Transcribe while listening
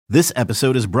This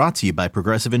episode is brought to you by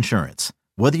Progressive Insurance.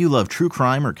 Whether you love true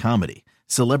crime or comedy,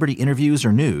 celebrity interviews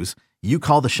or news, you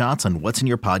call the shots on what's in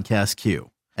your podcast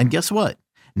queue. And guess what?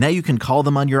 Now you can call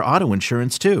them on your auto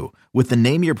insurance too with the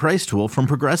Name Your Price tool from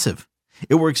Progressive.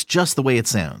 It works just the way it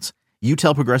sounds. You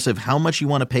tell Progressive how much you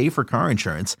want to pay for car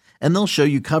insurance, and they'll show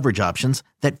you coverage options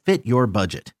that fit your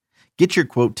budget. Get your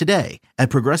quote today at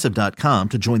Progressive.com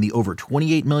to join the over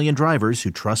 28 million drivers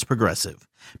who trust Progressive.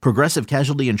 Progressive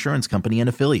Casualty Insurance Company and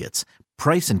Affiliates.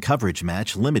 Price and coverage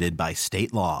match limited by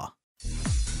state law.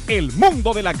 El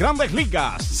mundo de las grandes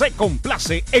ligas se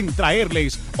complace en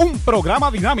traerles un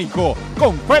programa dinámico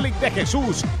con Félix de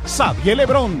Jesús, Xavier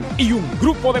Lebrón y un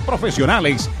grupo de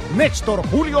profesionales, Néstor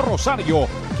Julio Rosario,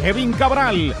 Kevin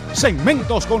Cabral,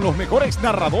 segmentos con los mejores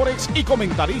narradores y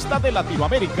comentaristas de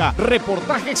Latinoamérica,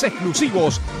 reportajes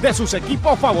exclusivos de sus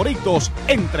equipos favoritos,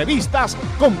 entrevistas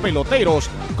con peloteros,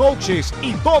 coaches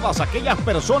y todas aquellas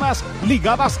personas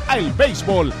ligadas al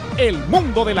béisbol. El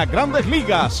mundo de las grandes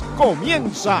ligas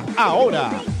comienza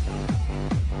ahora.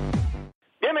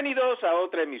 Bienvenidos a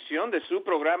otra emisión de su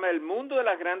programa El Mundo de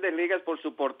las Grandes Ligas por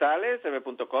sus portales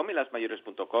cb.com y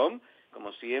lasmayores.com.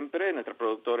 Como siempre, nuestro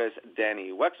productor es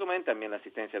Danny Wexelman, también la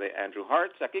asistencia de Andrew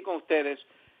Hartz. Aquí con ustedes,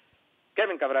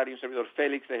 Kevin Cabral y un servidor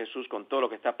Félix de Jesús con todo lo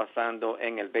que está pasando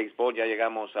en el béisbol. Ya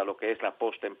llegamos a lo que es la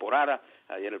postemporada.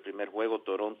 Ayer el primer juego,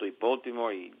 Toronto y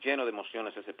Baltimore, y lleno de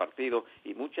emociones ese partido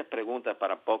y muchas preguntas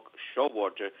para Buck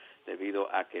Showalter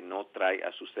debido a que no trae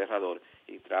a su cerrador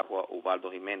y trajo a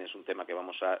Ubaldo Jiménez, un tema que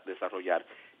vamos a desarrollar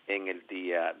en el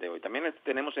día de hoy. También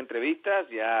tenemos entrevistas,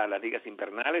 ya las ligas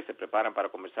invernales se preparan para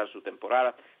comenzar su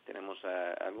temporada. Tenemos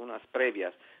algunas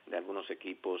previas de algunos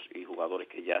equipos y jugadores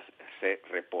que ya se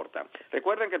reportan.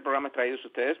 Recuerden que el programa es traído a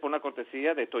ustedes por una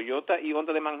cortesía de Toyota y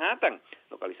Honda de Manhattan,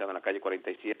 localizado en la calle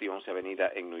 47 y 11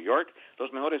 Avenida en New York.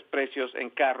 Los mejores precios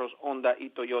en carros Honda y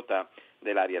Toyota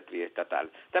del área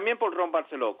triestatal. También por Ron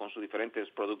Barceló, con sus diferentes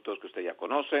productos que usted ya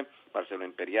conoce: Barceló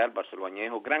Imperial, Barceló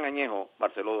Añejo, Gran Añejo,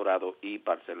 Barceló Dorado y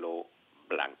Barceló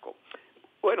Blanco.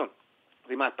 Bueno,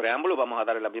 sin más preámbulos, vamos a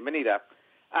darle la bienvenida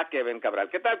a Kevin Cabral.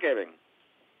 ¿Qué tal, Kevin?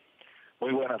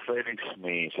 Muy buenas, Félix.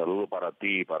 Mi saludo para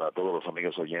ti y para todos los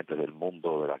amigos oyentes del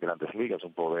mundo de las grandes ligas.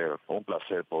 Un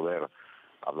placer poder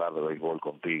hablar de béisbol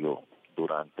contigo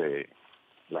durante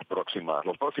los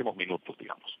próximos minutos,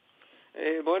 digamos.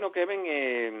 Bueno,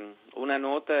 Kevin, una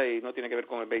nota, y no tiene que ver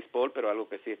con el béisbol, pero algo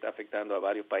que sí está afectando a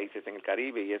varios países en el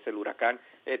Caribe, y es el huracán.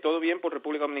 ¿Todo bien por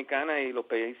República Dominicana y los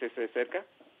países cerca?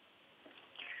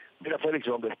 Mira, Félix,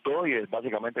 donde estoy es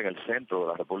básicamente en el centro de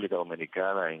la República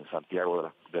Dominicana, en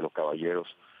Santiago de los Caballeros,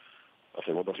 la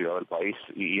segunda ciudad del país,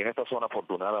 y en esta zona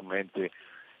afortunadamente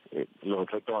los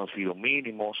efectos han sido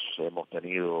mínimos. Hemos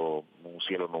tenido un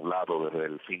cielo nublado desde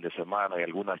el fin de semana y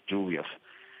algunas lluvias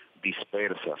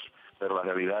dispersas, pero la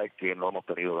realidad es que no hemos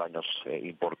tenido daños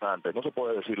importantes. No se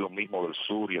puede decir lo mismo del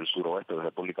sur y el suroeste de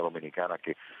República Dominicana,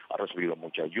 que ha recibido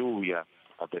mucha lluvia,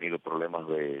 ha tenido problemas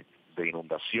de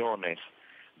inundaciones,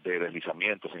 de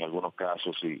deslizamientos en algunos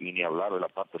casos, y ni hablar de la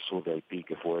parte sur de Haití,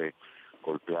 que fue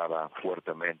golpeada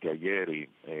fuertemente ayer, y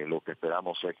lo que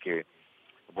esperamos es que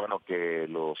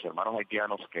los hermanos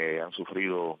haitianos que han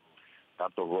sufrido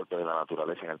tantos golpes de la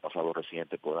naturaleza en el pasado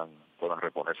reciente puedan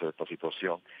reponerse de esta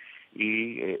situación,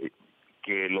 y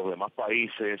que los demás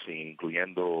países,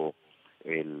 incluyendo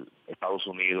el Estados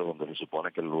Unidos, donde se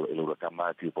supone que el huracán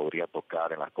Matthew podría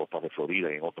tocar en las costas de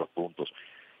Florida y en otros puntos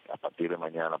a partir de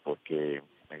mañana, porque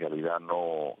en realidad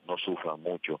no sufran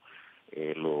mucho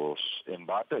los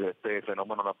embates de este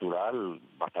fenómeno natural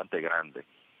bastante grande.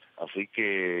 Así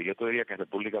que yo te diría que en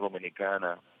República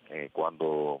Dominicana,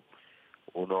 cuando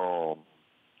uno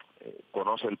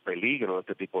conoce el peligro de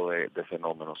este tipo de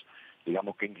fenómenos,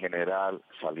 digamos que en general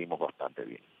salimos bastante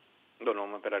bien. Bueno,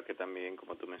 vamos a esperar que también,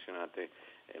 como tú mencionaste,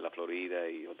 la Florida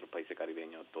y otros países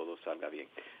caribeños, todo salga bien.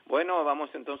 Bueno, vamos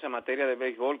entonces a materia de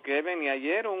béisbol, Kevin. Y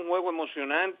ayer un juego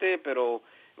emocionante, pero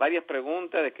varias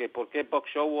preguntas de que por qué Buck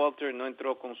Showalter no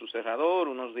entró con su cerrador.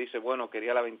 Unos dicen, bueno,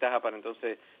 quería la ventaja para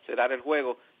entonces cerrar el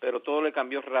juego, pero todo le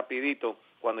cambió rapidito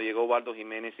cuando llegó Ubaldo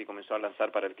Jiménez y comenzó a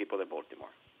lanzar para el equipo de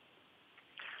Baltimore.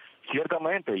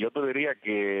 Ciertamente, yo te diría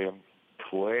que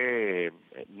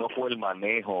no fue el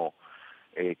manejo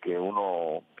que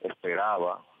uno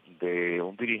esperaba de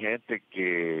un dirigente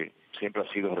que siempre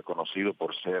ha sido reconocido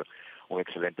por ser un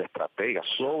excelente estratega,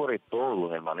 sobre todo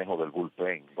en el manejo del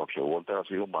bullpen, porque Walter ha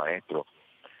sido un maestro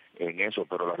en eso,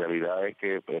 pero la realidad es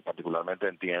que particularmente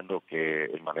entiendo que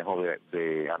el manejo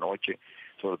de anoche,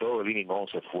 sobre todo del inning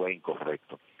 11, fue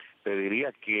incorrecto. Te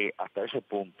diría que hasta ese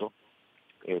punto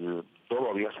todo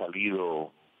había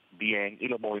salido bien y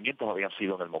los movimientos habían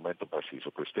sido en el momento preciso.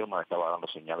 Cristian estaba dando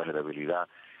señales de debilidad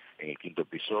En el quinto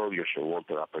episodio,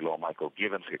 Showalter apeló a Michael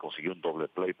Givens, que consiguió un doble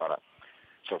play para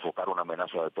sofocar una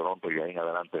amenaza de Toronto, y de ahí en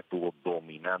adelante estuvo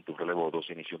dominante, un relevo de 2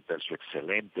 inició un tercio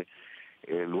excelente.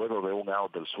 Luego de un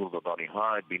out del zurdo Donnie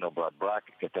Hart, vino Brad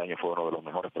Brack, que este año fue uno de los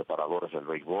mejores preparadores del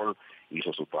béisbol,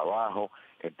 hizo su trabajo,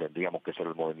 entendíamos que ese era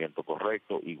el movimiento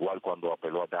correcto, igual cuando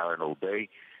apeló a Darren O'Day,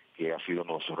 que ha sido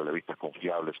uno de sus relevistas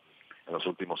confiables en los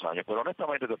últimos años. Pero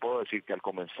honestamente te puedo decir que al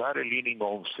comenzar el inning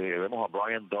 11, vemos a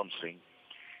Brian Dunsing,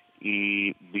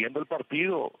 y viendo el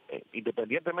partido,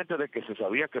 independientemente de que se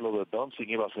sabía que lo de Dunsing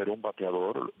iba a ser un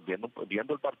bateador,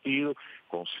 viendo el partido,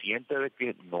 consciente de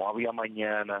que no había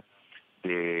mañana,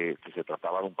 de que se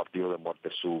trataba de un partido de muerte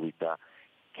súbita,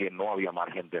 que no había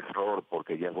margen de error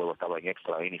porque ya el juego estaba en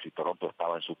extra innings y Toronto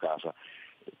estaba en su casa.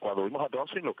 Cuando vimos a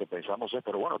Dunsing, lo que pensamos es,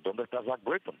 pero bueno, ¿dónde está Zach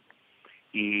Britton?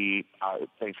 Y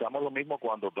pensamos lo mismo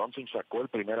cuando Dunsing sacó el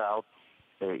primer out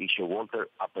y Showalter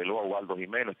apeló a Ubaldo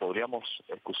Jiménez. Podríamos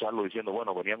excusarlo diciendo,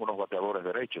 bueno, venían unos bateadores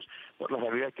derechos, pero la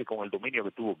realidad es que con el dominio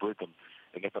que tuvo Britton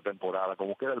en esta temporada,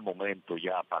 como que era el momento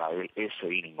ya para él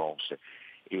ese inning 11.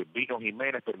 Vino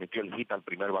Jiménez, permitió el hit al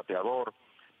primer bateador,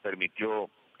 permitió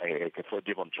que fue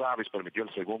Devon Travis, permitió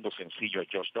el segundo sencillo a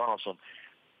Josh Donaldson.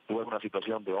 Tuve una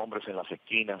situación de hombres en las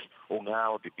esquinas, un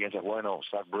out, y piensas, bueno,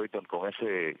 Zach Britton con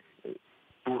ese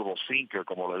turbo sinker,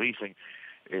 como le dicen,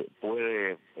 es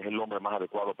el hombre más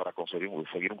adecuado para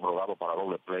seguir un rodado para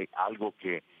doble play, algo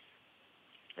que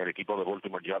el equipo de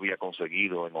Baltimore ya había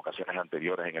conseguido en ocasiones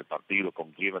anteriores en el partido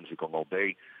con Givens y con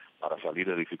O'Day para salir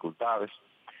de dificultades.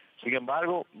 Sin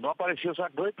embargo, no apareció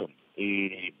Zach Britton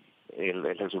y el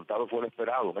resultado fue el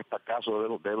esperado. En este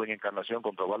caso de Encarnación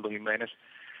contra Ubaldo Jiménez,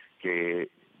 que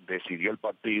decidió el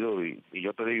partido, y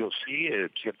yo te digo, sí,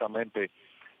 ciertamente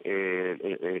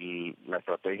la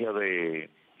estrategia de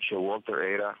Showalter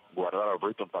era guardar a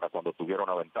Britton para cuando tuviera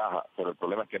una ventaja, pero el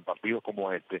problema es que en partidos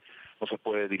como este no se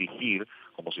puede dirigir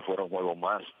como si fuera un juego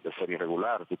más de serie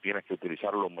regular. Tú tienes que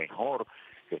utilizar lo mejor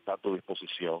que está a tu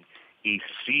disposición, y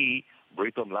si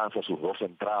Britton lanza sus 2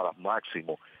 entradas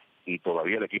máximo y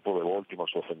todavía el equipo de Baltimore,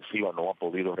 su ofensiva, no ha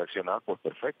podido reaccionar, pues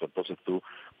perfecto, entonces tú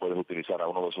puedes utilizar a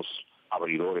uno de esos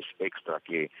abridores extra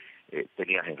que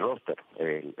tenías en roster,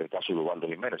 el caso de Ubaldo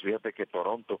Jiménez. Fíjate que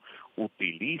Toronto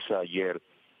utiliza ayer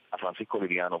a Francisco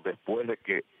Liriano después de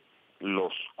que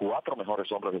los 4 mejores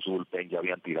hombres de su bullpen ya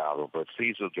habían tirado, Brett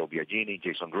Cecil, Joe Biagini,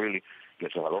 Jason Greeley y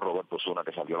el cerrador Roberto Osuna,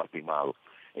 que salió lastimado,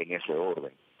 en ese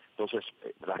orden. Entonces,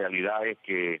 la realidad es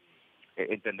que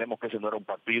entendemos que ese no era un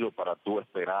partido para tú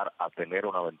esperar a tener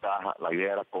una ventaja. La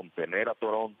idea era contener a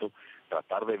Toronto,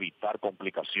 tratar de evitar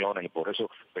complicaciones, y por eso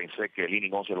pensé que el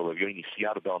inning 11 lo debió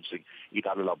iniciar Dunsing y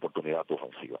darle la oportunidad a tu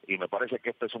ofensiva. Y me parece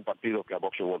que este es un partido que a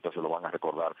Buck Showalter se lo van a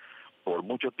recordar por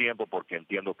mucho tiempo, porque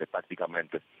entiendo que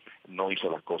tácticamente no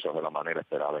hizo las cosas de la manera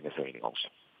esperada en ese inning 11.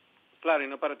 Claro, y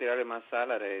no para tirarle más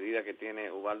sal a la herida que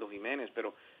tiene Ubaldo Jiménez,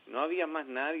 pero no había más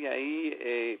nadie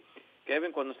ahí.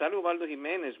 Kevin, cuando sale Ubaldo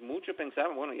Jiménez, muchos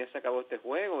pensaban, bueno, ya se acabó este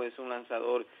juego, es un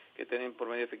lanzador que tiene por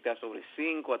medio de efectividad sobre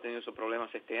 5, ha tenido sus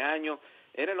problemas este año.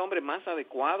 ¿Era el hombre más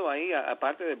adecuado ahí,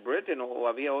 aparte de Britton, o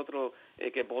había otro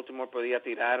que Baltimore podía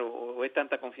tirar, o es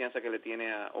tanta confianza que le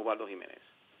tiene a Ubaldo Jiménez?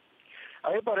 A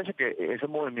mí me parece que ese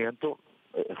movimiento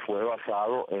fue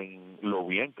basado en lo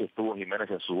bien que estuvo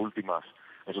Jiménez en sus últimas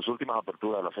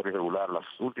aperturas de la serie regular. Las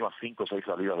últimas 5 o 6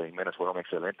 salidas de Jiménez fueron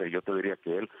excelentes, y yo te diría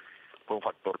que él fue un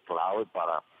factor clave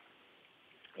para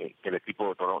que el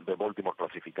equipo de Baltimore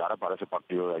clasificara para ese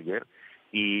partido de ayer,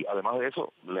 y además de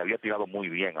eso le había tirado muy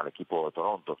bien al equipo de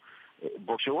Toronto.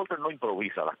 Buck Showalter no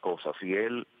improvisa las cosas, y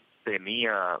él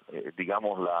tenía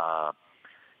digamos la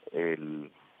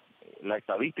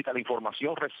estadística, la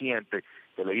información reciente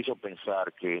que le hizo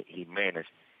pensar que Jiménez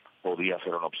podía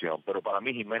ser una opción, pero para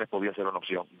mí Jiménez podía ser una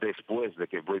opción después de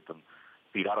que Britton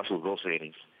tirara sus 2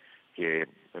 innings, que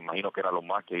me imagino que era lo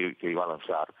más que iba a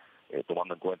lanzar,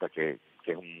 tomando en cuenta que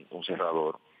es un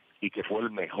cerrador y que fue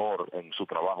el mejor en su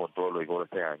trabajo en todo el béisbol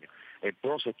este año.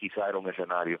 Entonces quizá era un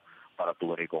escenario para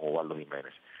tú venir con Ubaldo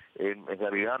Jiménez. En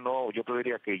realidad no, yo te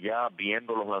diría que ya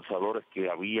viendo los lanzadores que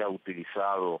había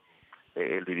utilizado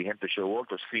el dirigente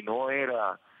Showalter, si no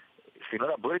era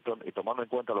Britton, y tomando en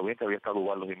cuenta lo bien que había estado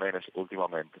Ubaldo Jiménez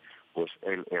últimamente, pues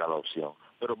él era la opción.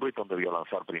 Pero Britton debió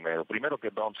lanzar primero que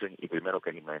Dunsing y primero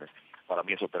que Jiménez. Para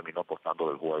mí eso terminó costando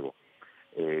del juego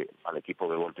al equipo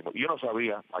de Baltimore. Y yo no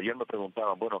sabía, ayer me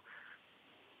preguntaban, bueno,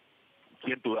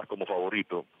 ¿quién tú das como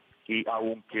favorito? Y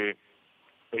aunque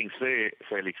pensé,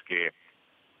 Félix, que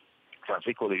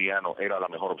Francisco Liriano era la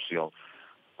mejor opción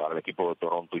para el equipo de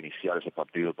Toronto iniciar ese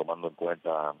partido, tomando en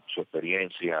cuenta su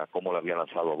experiencia, cómo le había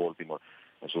lanzado a Baltimore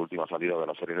en su última salida de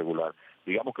la serie regular.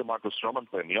 Digamos que Marcus Stroman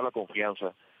premió la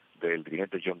confianza del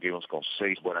dirigente John Gibbons con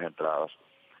 6 buenas entradas.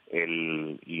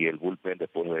 Y el bullpen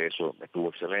después de eso estuvo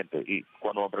excelente. Y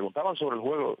cuando me preguntaban sobre el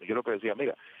juego, yo lo que decía,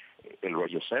 mira, el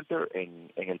Rogers Center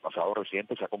en el pasado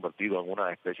reciente se ha convertido en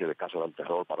una especie de casa del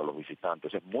terror para los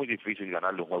visitantes. Es muy difícil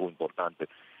ganarle un juego importante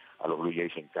a los Blue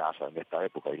Jays en casa en esta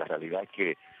época, y la realidad es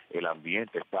que el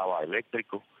ambiente estaba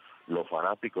eléctrico, los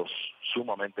fanáticos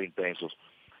sumamente intensos,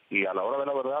 y a la hora de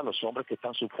la verdad los hombres que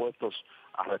están supuestos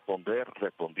a responder,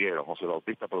 respondieron. José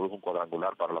Bautista produjo un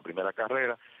cuadrangular para la primera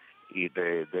carrera y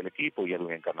del equipo, y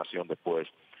Edwin Encarnación después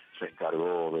se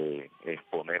encargó de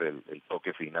exponer el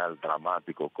toque final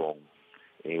dramático con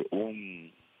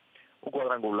un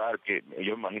cuadrangular que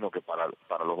yo imagino que para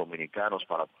los dominicanos,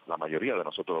 para la mayoría de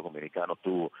nosotros los dominicanos,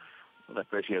 tuvo una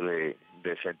especie de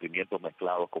sentimientos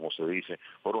mezclados, como se dice.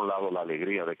 Por un lado, la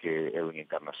alegría de que Edwin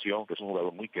Encarnación, que es un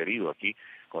jugador muy querido aquí,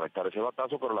 conectara ese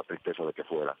batazo, pero la tristeza de que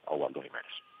fuera a Ubaldo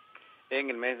Jiménez. En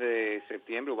el mes de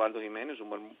septiembre, Ubaldo Jiménez, un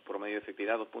buen promedio de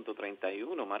efectividad,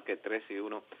 2.31, marca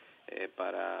 3-1,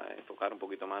 para enfocar un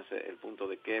poquito más el punto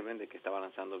de Kevin, de que estaba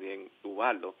lanzando bien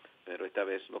Ubaldo, pero esta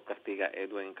vez lo castiga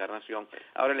Edwin Encarnación.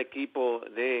 Ahora el equipo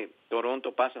de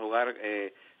Toronto pasa a jugar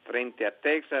frente a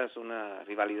Texas, una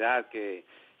rivalidad que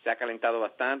se ha calentado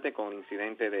bastante con el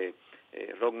incidente de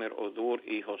Rogner Odur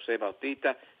y José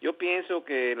Bautista. Yo pienso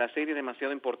que la serie es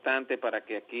demasiado importante para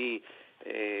que aquí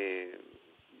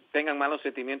tengan malos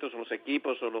sentimientos los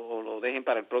equipos o lo dejen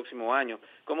para el próximo año.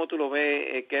 ¿Cómo tú lo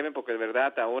ves, Kevin? Porque de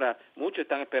verdad ahora muchos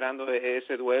están esperando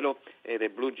ese duelo de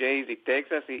Blue Jays y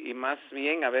Texas, y más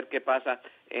bien a ver qué pasa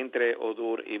entre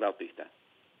Odur y Bautista.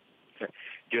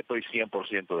 Yo estoy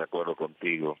 100% de acuerdo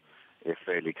contigo,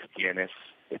 Félix. Quienes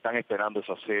están esperando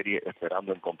esa serie,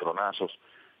 esperando encontronazos,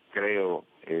 creo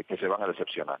que se van a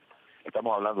decepcionar.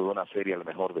 Estamos hablando de una serie al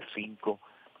mejor de 5,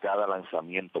 cada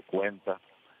lanzamiento cuenta.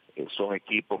 Son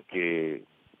equipos que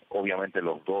obviamente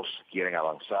los dos quieren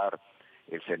avanzar.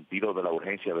 El sentido de la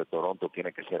urgencia de Toronto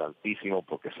tiene que ser altísimo,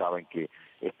 porque saben que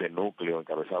este núcleo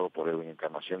encabezado por Edwin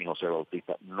Encarnación y José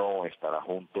Bautista no estará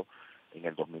junto en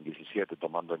el 2017,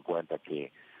 tomando en cuenta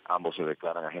que ambos se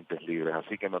declaran agentes libres.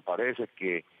 Así que me parece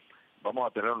que vamos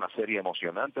a tener una serie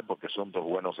emocionante, porque son dos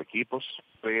buenos equipos,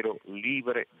 pero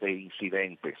libre de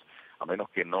incidentes, a menos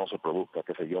que no se produzca,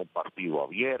 qué sé yo, un partido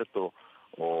abierto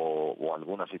o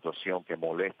alguna situación que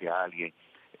moleste a alguien.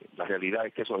 La realidad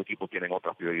es que esos equipos tienen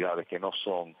otras prioridades que no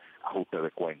son ajuste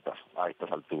de cuentas a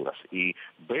estas alturas. Y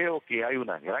veo que hay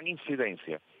una gran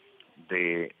incidencia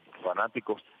de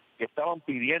fanáticos que estaban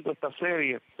pidiendo esta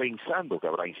serie pensando que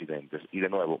habrá incidentes. Y de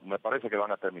nuevo, me parece que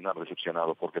van a terminar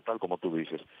decepcionados, porque tal como tú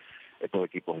dices, estos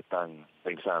equipos están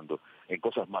pensando en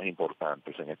cosas más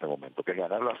importantes en este momento, que es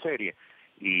ganar la serie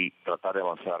y tratar de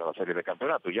avanzar a la serie de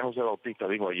campeonato. Ya José Bautista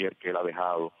dijo ayer que él ha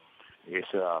dejado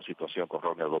esa situación con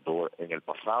Rogner Odur en el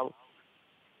pasado.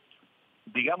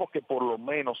 Digamos que por lo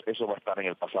menos eso va a estar en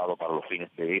el pasado para los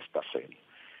fines de esta serie.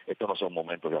 Estos no son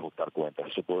momentos de ajustar cuentas.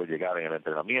 Eso puede llegar en el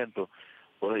entrenamiento,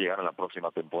 puede llegar en la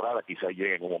próxima temporada, quizá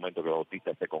llegue en un momento que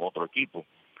Bautista esté con otro equipo,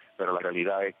 pero la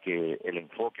realidad es que el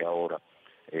enfoque ahora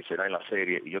será en la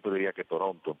serie, y yo te diría que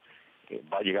Toronto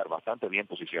va a llegar bastante bien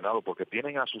posicionado, porque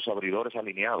tienen a sus abridores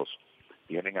alineados.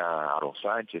 Tienen a Aaron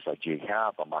Sánchez, a Jay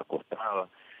Happ, a Marco Estrada.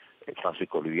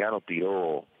 Francisco Liviano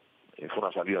tiró, fue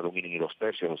una salida de 1 inning y 2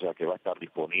 tercios, o sea que va a estar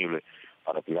disponible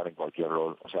para tirar en cualquier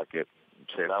rol. O sea que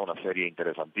será una serie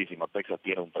interesantísima. Texas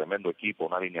tiene un tremendo equipo,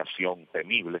 una alineación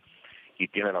temible, y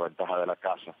tiene la ventaja de la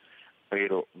casa,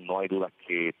 pero no hay duda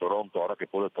que Toronto, ahora que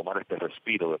puede tomar este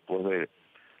respiro después de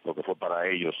lo que fue para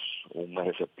ellos un mes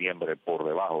de septiembre por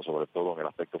debajo, sobre todo en el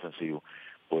aspecto ofensivo,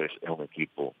 pues es un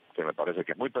equipo que me parece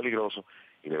que es muy peligroso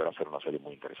y deberá ser una serie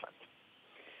muy interesante.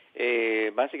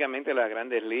 Básicamente las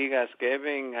Grandes Ligas,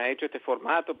 Kevin, ha hecho este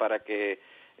formato para que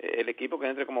el equipo que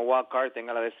entre como wild card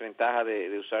tenga la desventaja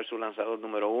de usar su lanzador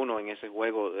número 1 en ese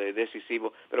juego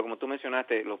decisivo, pero como tú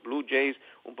mencionaste, los Blue Jays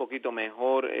un poquito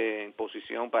mejor en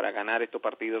posición para ganar estos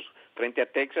partidos frente a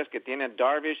Texas, que tiene a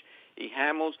Darvish y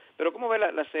Hamels. Pero ¿cómo ve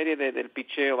la serie del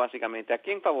picheo básicamente? ¿A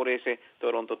quién favorece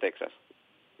Toronto-Texas?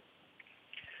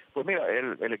 Pues mira,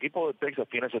 el equipo de Texas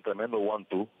tiene ese tremendo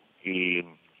 1-2, y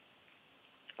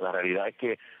la realidad es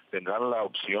que tendrán la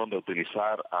opción de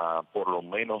utilizar a por lo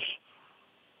menos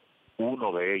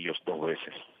uno de ellos 2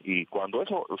 veces. Y cuando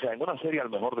eso, o sea, en una serie al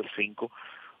mejor de 5,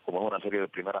 como es una serie de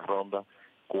primera ronda,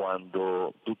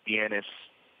 cuando tú tienes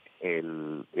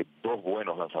 2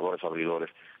 buenos lanzadores abridores,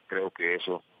 creo que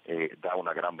eso da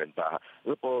una gran ventaja.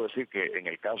 Yo puedo decir que en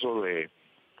el caso de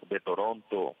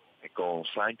Toronto, con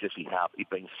Sánchez y Happ, y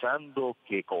pensando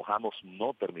que con Hamels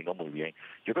no terminó muy bien,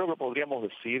 yo creo que podríamos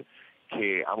decir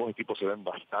que ambos equipos se ven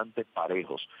bastante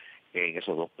parejos. en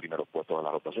esos dos primeros puestos de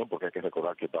la rotación, porque hay que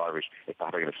recordar que Darvish está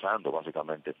regresando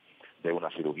básicamente de una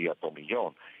cirugía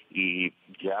tomillón, y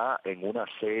ya en una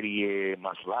serie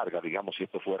más larga, digamos, si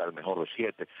esto fuera el mejor de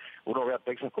 7, uno ve a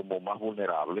Texas como más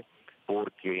vulnerable,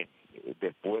 porque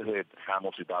después de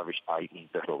Ramos y Darvish hay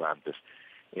interrogantes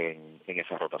en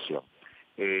esa rotación.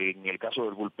 En el caso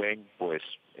del bullpen, pues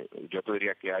yo te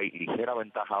diría que hay ligera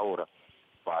ventaja ahora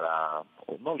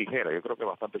no ligera, yo creo que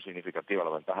bastante significativa la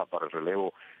ventaja para el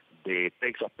relevo de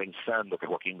Texas, pensando que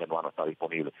Joaquín Benoit no está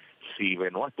disponible. Si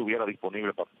Benoit estuviera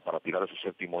disponible para tirar ese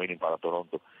séptimo inning para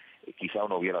Toronto, quizá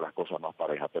uno viera las cosas más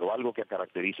parejas, pero algo que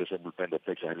caracteriza ese bullpen de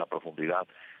Texas es la profundidad.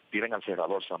 Tienen al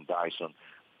cerrador Sam Dyson,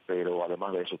 pero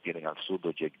además de eso tienen al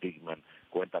zurdo Jake Dickman,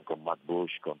 cuentan con Matt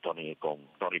Bush, con Tony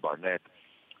Barnett.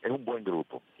 Es un buen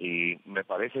grupo, y me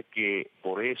parece que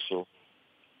por eso,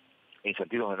 en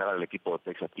sentido general, el equipo de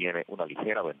Texas tiene una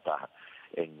ligera ventaja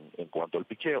en cuanto al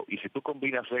picheo. Y si tú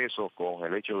combinas eso con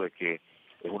el hecho de que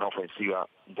es una ofensiva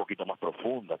un poquito más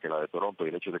profunda que la de Toronto y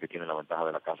el hecho de que tienen la ventaja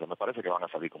de la casa, me parece que van a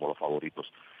salir como los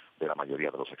favoritos de la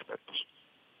mayoría de los expertos.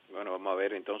 Bueno, vamos a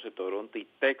ver entonces Toronto y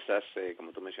Texas,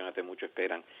 como tú mencionaste, muchos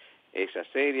esperan esa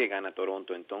serie, gana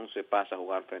Toronto, entonces pasa a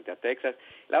jugar frente a Texas.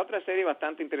 La otra serie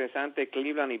bastante interesante,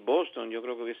 Cleveland y Boston, yo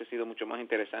creo que hubiese sido mucho más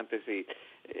interesante si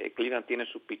Cleveland tiene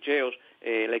sus picheos.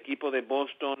 El equipo de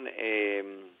Boston,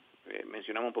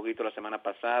 mencionamos un poquito la semana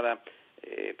pasada,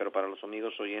 pero para los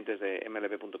amigos oyentes de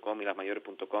MLB.com y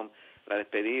lasmayores.com, la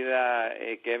despedida,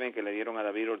 Kevin, que le dieron a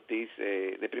David Ortiz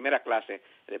de primera clase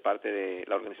de parte de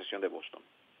la organización de Boston.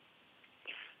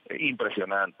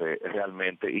 Impresionante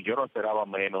realmente, y yo no esperaba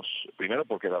menos, primero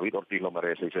porque David Ortiz lo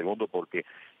merece, y segundo porque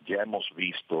ya hemos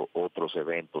visto otros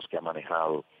eventos que ha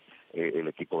manejado el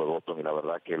equipo de Boston, y la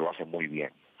verdad que lo hace muy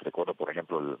bien. Recuerdo, por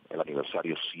ejemplo, el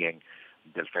aniversario 100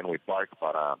 del Fenway Park,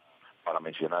 para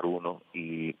mencionar uno,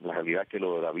 y la realidad es que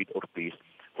lo de David Ortiz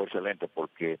fue excelente,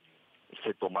 porque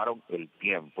se tomaron el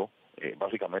tiempo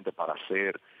básicamente para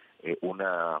hacer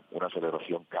una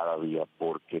celebración cada día,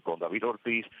 porque con David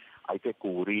Ortiz hay que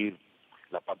cubrir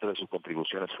la parte de sus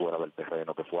contribuciones fuera del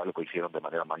terreno, que fue algo que hicieron de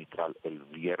manera magistral el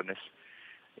viernes.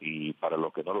 Y para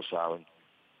los que no lo saben,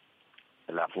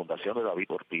 la Fundación de David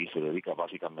Ortiz se dedica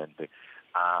básicamente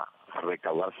a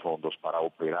recaudar fondos para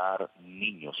operar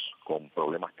niños con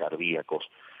problemas cardíacos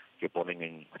que ponen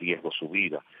en riesgo su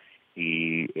vida.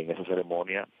 Y en esa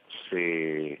ceremonia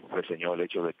se reseñó el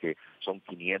hecho de que son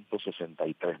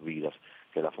 563 vidas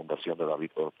que la Fundación de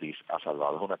David Ortiz ha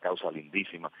salvado. Es una causa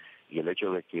lindísima, y el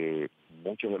hecho de que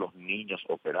muchos de los niños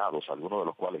operados, algunos de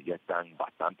los cuales ya están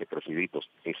bastante creciditos,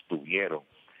 estuvieron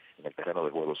en el terreno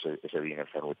de juego ese día en el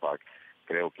Fenway Park,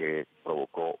 creo que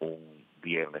provocó un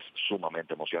viernes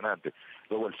sumamente emocionante.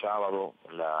 Luego el sábado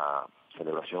la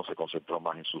celebración se concentró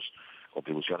más en sus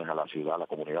contribuciones a la ciudad, a la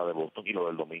comunidad de Boston, y lo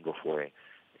del domingo fue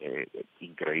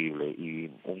increíble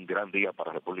y un gran día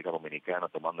para República Dominicana,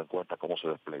 tomando en cuenta cómo se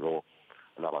desplegó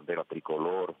la bandera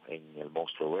tricolor en el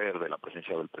Monstruo Verde, la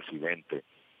presencia del presidente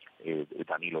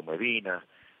Danilo Medina,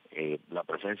 la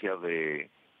presencia de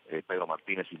Pedro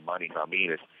Martínez y Manny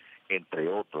Ramírez, entre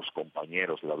otros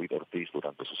compañeros de David Ortiz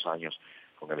durante sus años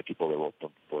con el equipo de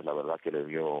Boston. Pues la verdad que le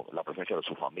dio, la presencia de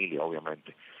su familia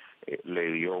obviamente,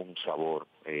 le dio un sabor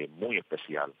muy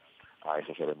especial a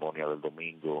esa ceremonia del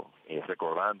domingo,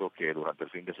 recordando que durante el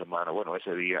fin de semana, bueno,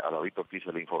 ese día a David Ortiz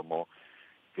se le informó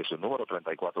que su número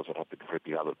 34 será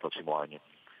retirado el próximo año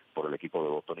por el equipo de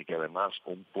Boston, y que además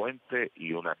un puente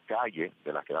y una calle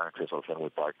de las que dan acceso al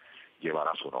Fenway Park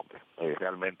llevará su nombre.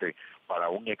 Realmente, para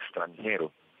un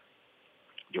extranjero,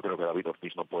 yo creo que David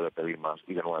Ortiz no puede pedir más,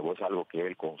 y de nuevo es algo que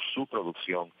él, con su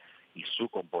producción y su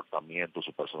comportamiento,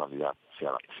 su personalidad, se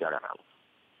ha ganado.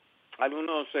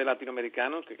 Algunos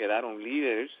latinoamericanos que quedaron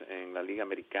líderes en la Liga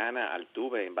Americana,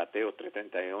 Altuve en bateo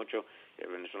 338, el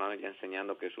venezolano ya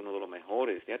enseñando que es uno de los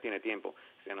mejores, ya tiene tiempo,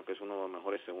 enseñando que es uno de los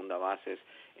mejores segunda bases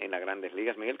en las Grandes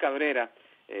Ligas. Miguel Cabrera,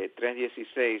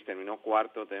 316, terminó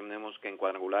cuarto. Tenemos que en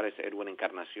cuadrangulares Edwin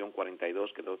Encarnación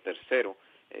 42, quedó tercero.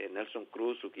 Nelson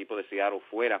Cruz, su equipo de Seattle,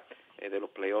 fuera de los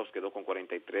playoffs, quedó con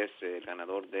 43, el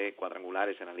ganador de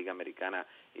cuadrangulares en la Liga Americana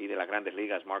y de las Grandes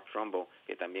Ligas, Mark Trumbo,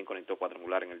 que también conectó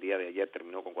cuadrangular en el día de ayer,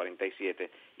 terminó con 47,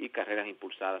 y carreras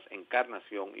impulsadas,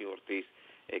 Encarnación y Ortiz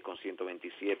con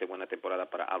 127, buena temporada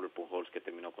para Albert Pujols, que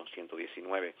terminó con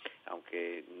 119,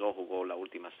 aunque no jugó la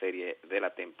última serie de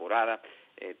la temporada.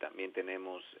 También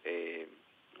tenemos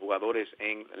jugadores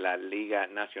en la Liga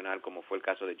Nacional, como fue el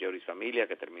caso de Jeurys Familia,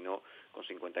 que terminó con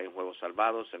 51 juegos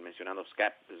salvados. El mencionado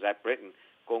Zach Britton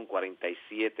con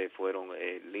 47 fueron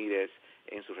líderes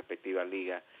en su respectiva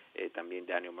liga. También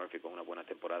Daniel Murphy con una buena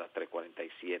temporada,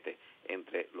 3.47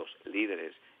 entre los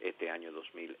líderes este año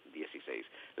 2016.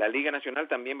 La Liga Nacional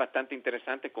también bastante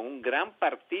interesante, con un gran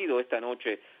partido esta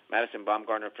noche, Madison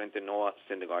Bumgarner frente a Noah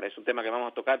Syndergaard. Es un tema que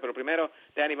vamos a tocar, pero primero,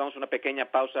 Danny, vamos a una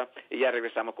pequeña pausa y ya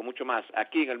regresamos con mucho más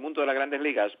aquí en el Mundo de las Grandes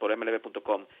Ligas por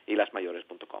MLB.com y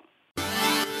lasmayores.com.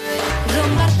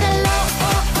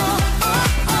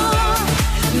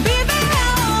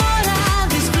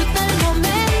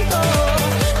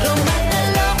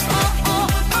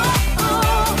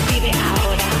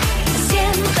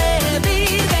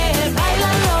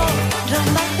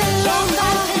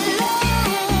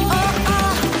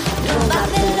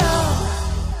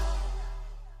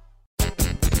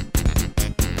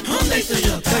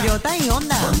 Toyota y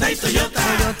Honda. Honda y Toyota.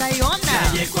 Toyota y Honda.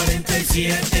 Calle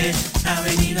 47,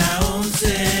 Avenida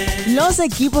 11. Los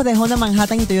equipos de Honda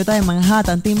Manhattan y Toyota de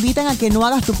Manhattan te invitan a que no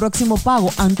hagas tu próximo pago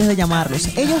antes de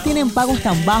llamarlos. Ellos tienen pagos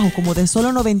tan bajos como de solo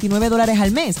 $99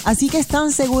 al mes, así que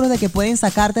están seguros de que pueden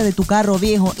sacarte de tu carro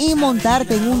viejo y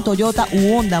montarte en un Toyota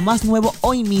u Honda más nuevo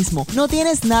hoy mismo. No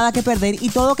tienes nada que perder y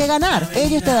todo que ganar.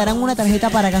 Ellos te darán una tarjeta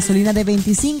para gasolina de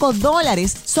 $25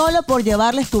 solo por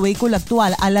llevarles tu vehículo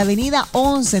actual a la Avenida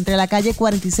 11 entre la calle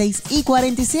 46 y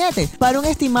 47 para un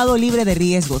estimado libre de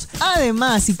riesgos.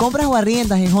 Además, si compras o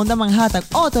arriendas en Honda Manhattan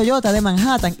o Toyota de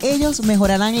Manhattan, ellos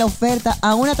mejorarán la oferta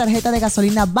a una tarjeta de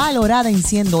gasolina valorada en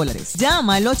 $100.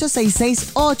 Llama al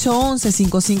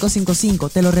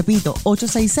 866-811-5555. Te lo repito,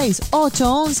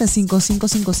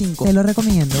 866-811-5555. Te lo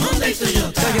recomiendo. Honda y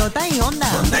Toyota. Toyota y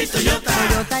Honda. Honda y Toyota.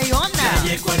 Toyota y Honda.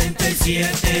 Calle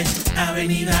 47,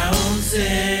 Avenida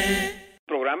 11.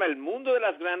 Programa El Mundo de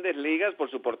las Grandes Ligas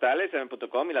por su portales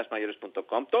MLB.com y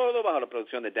lasmayores.com, todo bajo la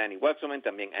producción de Danny Waxman,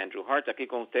 también Andrew Hart. Aquí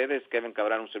con ustedes Kevin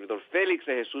Cabral, un servidor Félix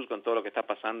de Jesús, con todo lo que está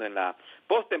pasando en la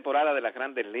postemporada de las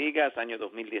Grandes Ligas, año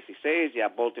 2016. Ya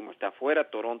Baltimore está afuera,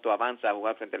 Toronto avanza a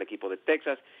jugar frente al equipo de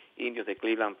Texas, Indios de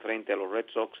Cleveland frente a los Red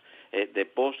Sox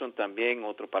de Boston, también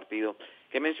otro partido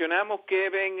que mencionamos,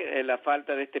 Kevin, la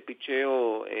falta de este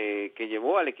picheo que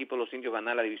llevó al equipo de los Indios a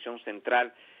ganar la división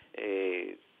central.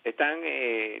 Están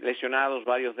lesionados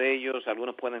varios de ellos,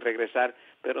 algunos pueden regresar,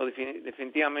 pero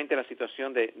definitivamente la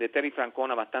situación de Terry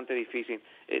Francona bastante difícil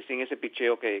sin ese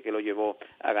picheo que lo llevó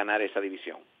a ganar esa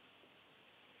división.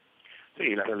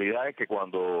 Sí, la realidad es que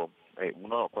cuando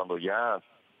ya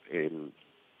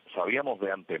sabíamos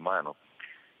de antemano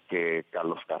que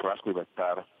Carlos Carrasco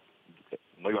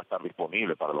no iba a estar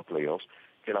disponible para los playoffs,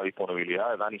 que la disponibilidad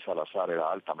de Dani Salazar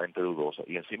era altamente dudosa,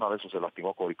 y encima de eso se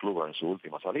lastimó Corey Kluber en su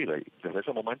última salida, y desde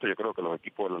ese momento yo creo que los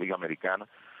equipos de la Liga Americana,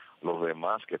 los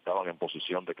demás que estaban en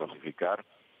posición de clasificar,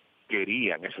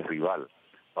 querían ese rival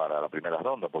para la primera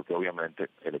ronda, porque obviamente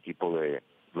el equipo de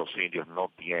los Indios no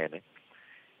tiene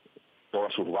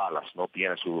todas sus balas, no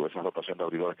tiene esa rotación de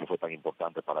abridores que fue tan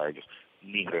importante para ellos,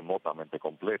 ni remotamente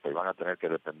completa, y van a tener que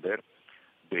depender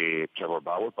de Trevor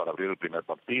Bauer para abrir el primer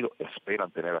partido.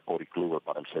 Esperan tener a Corey Kluber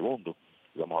para el segundo,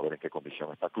 y vamos a ver en qué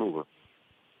condición está Kluber.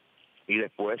 Y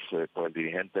después, pues el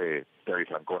dirigente Terry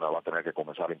Francona va a tener que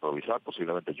comenzar a improvisar.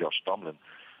 Posiblemente Josh Tomlin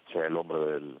sea el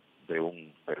hombre de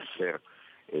un tercer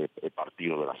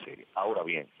partido de la serie. Ahora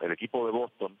bien, el equipo de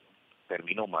Boston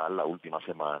terminó mal la última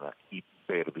semana y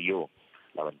perdió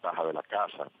la ventaja de la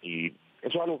casa, y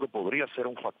eso es algo que podría ser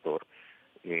un factor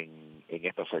en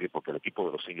esta serie, porque el equipo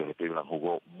de los Indios de Cleveland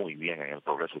jugó muy bien en el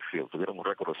Progressive Field. Tuvieron un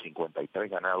récord de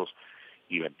 53 ganados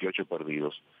y 28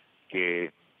 perdidos,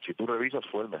 que si tú revisas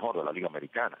fue el mejor de la Liga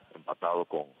Americana, empatado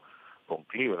con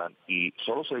Cleveland, y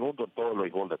solo segundo en todo el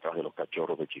béisbol detrás de los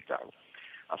Cachorros de Chicago.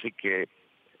 Así que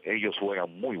ellos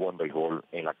juegan muy buen béisbol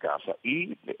en la casa,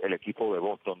 y el equipo de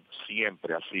Boston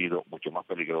siempre ha sido mucho más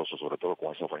peligroso, sobre todo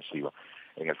con esa ofensiva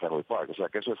en el Fenway Park. O sea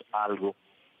que eso es algo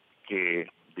que,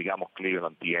 digamos,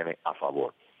 Cleveland tiene a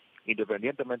favor.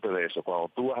 Independientemente de eso, cuando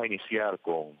tú vas a iniciar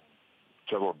con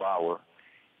Trevor Bauer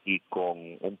y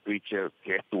con un pitcher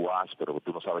que es tu as, pero que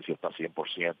tú no sabes si está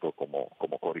 100%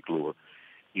 como Corey Kluber,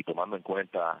 y tomando en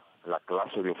cuenta la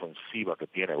clase de ofensiva que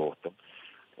tiene Boston,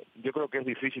 yo creo que es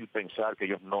difícil pensar que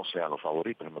ellos no sean los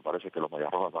favoritos, y me parece que los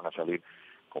Medias Rojas van a salir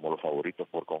como los favoritos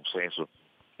por consenso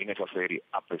en esa serie,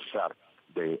 a pesar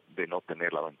de no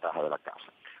tener la ventaja de la casa.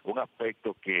 Un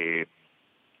aspecto que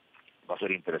va a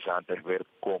ser interesante es ver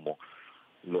cómo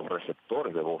los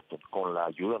receptores de Boston, con la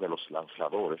ayuda de los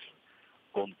lanzadores,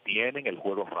 contienen el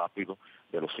juego rápido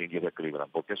de los Indios de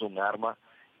Cleveland, porque es un arma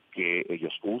que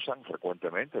ellos usan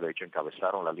frecuentemente. De hecho,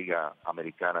 encabezaron la Liga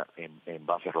Americana en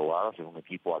bases robadas, en un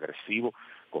equipo agresivo,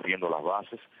 corriendo las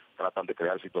bases, tratan de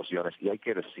crear situaciones, y hay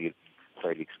que decir,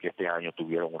 Félix, que este año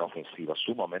tuvieron una ofensiva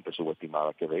sumamente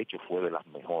subestimada, que de hecho fue de las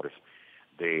mejores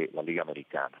de la Liga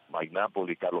Americana. Mike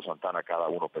Napoli y Carlos Santana cada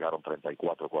uno pegaron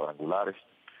 34 cuadrangulares.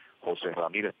 José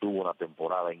Ramírez tuvo una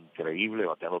temporada increíble,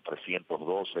 bateando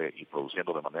 312 y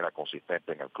produciendo de manera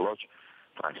consistente en el clutch.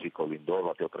 Francisco Lindor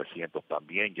bateó 300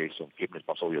 también. Jason Kipnis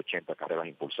pasó de 80 carreras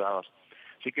impulsadas.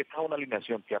 Así que está una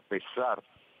alineación que, a pesar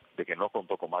de que no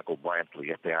contó con Michael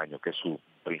Brantley este año, que es su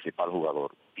principal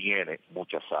jugador, tiene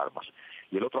muchas armas.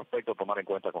 Y el otro aspecto a tomar en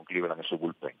cuenta con Cleveland es su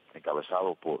bullpen,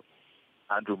 encabezado por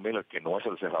Andrew Miller, que no es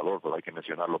el cerrador, pero hay que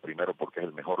mencionarlo primero porque es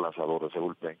el mejor lanzador de ese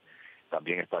bullpen.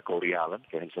 También está Corey Allen,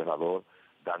 que es el cerrador,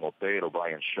 Dan Otero,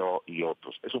 Brian Shaw y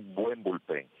otros. Es un buen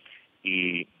bullpen.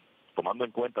 Y tomando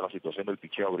en cuenta la situación del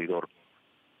picheo abridor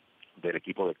del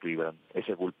equipo de Cleveland,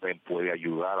 ese bullpen puede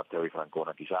ayudar a Terry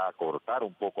Francona quizás a cortar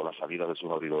un poco la salida de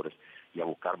sus abridores y a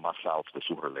buscar más outs de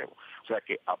su relevo. O sea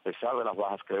que, a pesar de las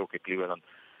bajas, creo que Cleveland,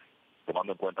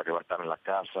 tomando en cuenta que va a estar en la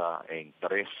casa en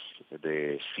 3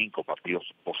 de 5 partidos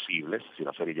posibles, si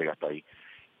la serie llega hasta ahí,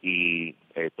 y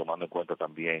tomando en cuenta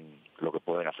también lo que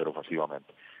pueden hacer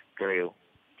ofensivamente, creo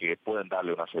que pueden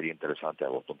darle una serie interesante a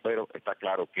Boston. Pero está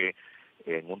claro que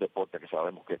en un deporte que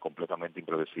sabemos que es completamente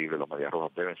impredecible, los Medias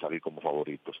Rojas deben salir como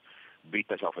favoritos.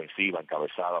 Vista esa ofensiva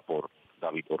encabezada por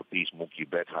David Ortiz, Mookie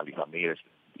Betts, Ali Ramírez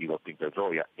y Dustin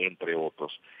Pedroia, entre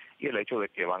otros, y el hecho de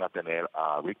que van a tener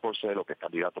a Rick Porcello, que es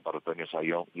candidato para el premio Cy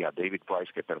Young, y a David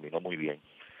Price, que terminó muy bien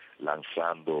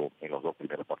lanzando en los 2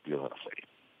 primeros partidos de la serie.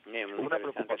 Una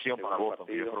preocupación para Boston,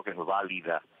 que yo creo que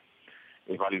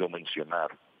es válido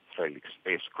mencionar, Félix,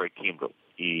 es Craig Kimbrell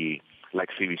y la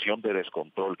exhibición de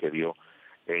descontrol que dio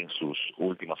en sus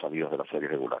últimas salidas de la serie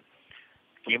regular.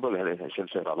 Kimbrell es el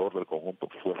cerrador del conjunto,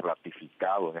 fue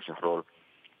ratificado en ese rol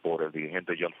por el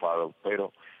dirigente John Farrell,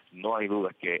 pero no hay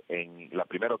duda que en la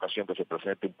primera ocasión que se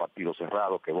presente un partido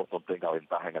cerrado, que Boston tenga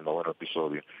ventaja en el 9º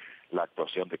episodio, la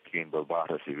actuación de Kimbrell va a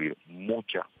recibir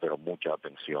mucha, pero mucha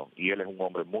atención. Y él es un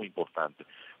hombre muy importante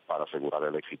para asegurar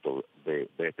el éxito de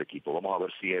este equipo. Vamos a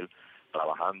ver si él,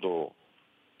 trabajando,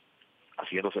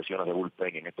 haciendo sesiones de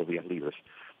bullpen en estos días libres,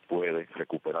 puede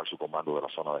recuperar su comando de la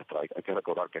zona de strike. Hay que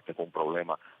recordar que este fue un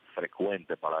problema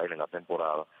frecuente para él en la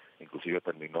temporada. Inclusive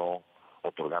terminó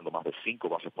otorgando más de 5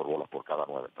 bases por bolas por cada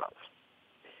 9 entradas.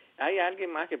 ¿Hay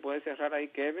alguien más que puede cerrar ahí,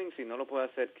 Kevin? Si no lo puede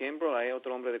hacer Kimbrell, ¿hay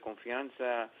otro hombre de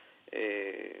confianza?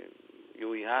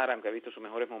 Yui Haram, que ha visto sus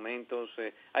mejores momentos.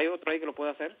 ¿Hay otro ahí que lo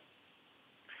puede hacer?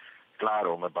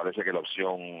 Claro, me parece que la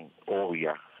opción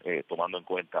obvia, tomando en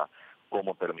cuenta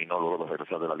cómo terminó luego de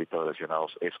regresar de la lista de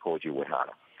lesionados, es Koji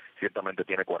Uehara. Ciertamente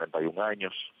tiene 41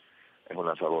 años, es un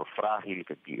lanzador frágil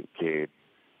que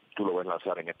tú lo ves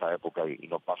lanzar en esta época y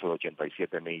no pasa de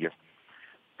 87 millas,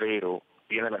 pero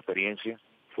tiene la experiencia,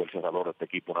 fue el cerrador de este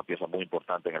equipo, una pieza muy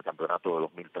importante en el campeonato de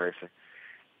 2013,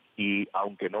 y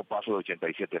aunque no pasó de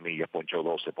 87 millas, ponchó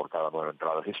 12 por cada 9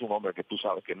 entradas. Es un hombre que tú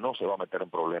sabes que no se va a meter en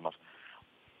problemas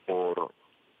por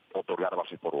otorgar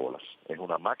bases por bolas. Es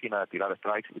una máquina de tirar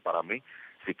strikes, y para mí,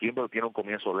 si Kimbrell tiene un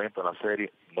comienzo lento en la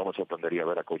serie, no me sorprendería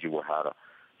ver a Koji Uehara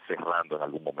cerrando en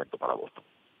algún momento para Boston.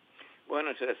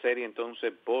 Bueno, esa serie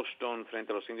entonces, Boston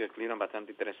frente a los Indios de Cleveland,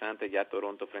 bastante interesante, ya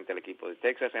Toronto frente al equipo de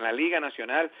Texas. En la Liga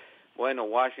Nacional, bueno,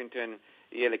 Washington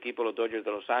y el equipo de los Dodgers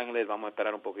de Los Ángeles, vamos a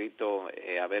esperar un poquito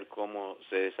a ver cómo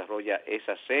se desarrolla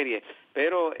esa serie.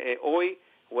 Pero hoy,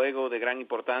 juego de gran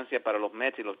importancia para los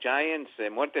Mets y los Giants,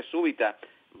 muerte súbita,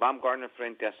 Baumgartner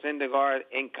frente a Syndergaard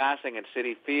en casa en el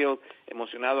Citi Field.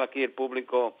 Emocionado aquí el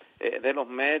público de los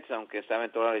Mets, aunque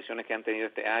saben todas las lesiones que han tenido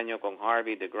este año con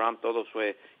Harvey, DeGrom, todos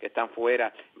que están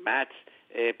fuera, Mets,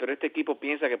 pero este equipo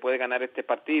piensa que puede ganar este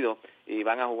partido y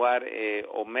van a jugar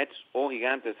o Mets o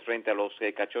Gigantes frente a los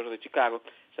Cachorros de Chicago.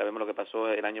 Sabemos lo que pasó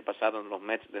el año pasado, los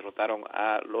Mets derrotaron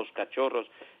a los Cachorros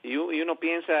y uno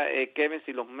piensa, Kevin,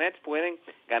 si los Mets pueden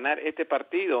ganar este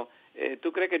partido,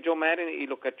 ¿tú crees que Joe Madden y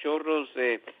los Cachorros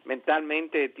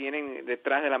mentalmente tienen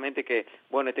detrás de la mente que,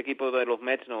 bueno, este equipo de los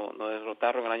Mets nos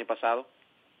derrotaron el año pasado?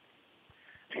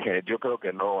 Yo creo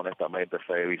que no, honestamente,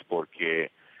 Félix,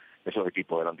 porque esos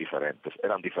equipos eran diferentes.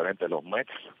 Eran diferentes los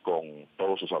Mets con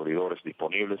todos sus abridores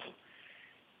disponibles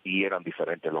y eran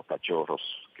diferentes los Cachorros,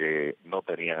 que no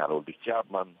tenían a Aroldis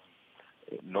Chapman,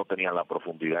 no tenían la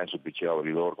profundidad en su picheo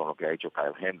abridor con lo que ha hecho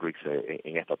Kyle Hendricks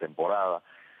en esta temporada,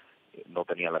 no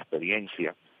tenían la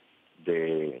experiencia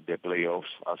de playoffs,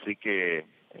 así que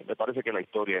me parece que la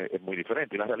historia es muy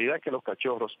diferente. Y la realidad es que los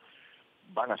Cachorros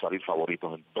van a salir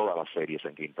favoritos en todas las series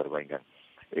en que intervengan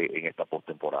en esta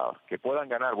postemporada. Que puedan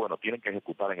ganar, bueno, tienen que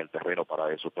ejecutar en el terreno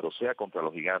para eso, pero sea contra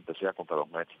los Gigantes, sea contra los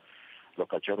Mets, los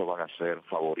Cachorros van a ser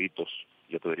favoritos,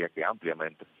 yo te diría que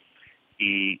ampliamente.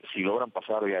 Y si logran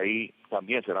pasar de ahí,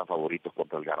 también serán favoritos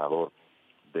contra el ganador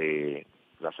de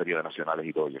la serie de Nacionales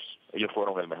y Dodgers. Ellos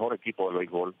fueron el mejor equipo de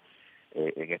béisbol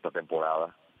en esta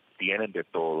temporada, tienen de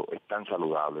todo, están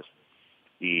saludables,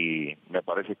 y me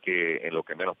parece que en lo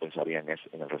que menos pensarían es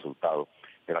en el resultado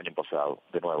del año pasado,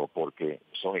 de nuevo, porque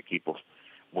son equipos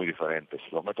muy diferentes.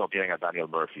 Los Mets no tienen a Daniel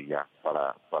Murphy ya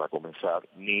para comenzar,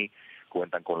 ni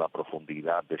cuentan con la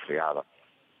profundidad deseada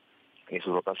en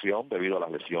su rotación debido a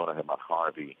las lesiones de Matt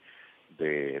Harvey,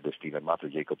 de Steven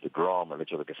Matthews, Jacob deGrom, el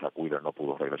hecho de que Zach Wheeler no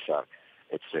pudo regresar,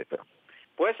 etcétera.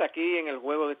 Pues aquí en el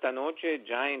juego de esta noche,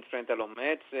 Giants frente a los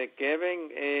Mets,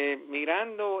 Kevin,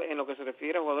 mirando en lo que se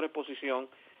refiere a jugadores de posición,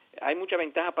 hay mucha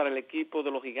ventaja para el equipo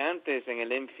de los Gigantes en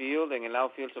el infield, en el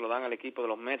outfield se lo dan al equipo de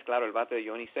los Mets, claro, el bate de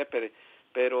Johnny Céspedes,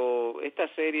 pero esta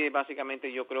serie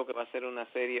básicamente yo creo que va a ser una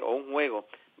serie, o un juego,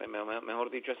 mejor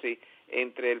dicho así,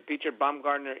 entre el pitcher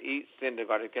Baumgartner y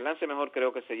Syndergaard. El que lance mejor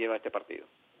creo que se lleva este partido.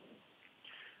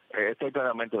 Estoy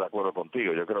plenamente de acuerdo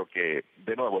contigo. Yo creo que,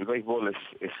 de nuevo, el béisbol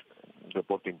es un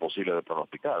deporte imposible de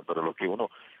pronosticar, pero lo que uno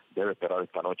debe esperar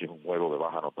esta noche es un juego de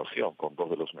baja anotación con dos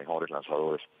de los mejores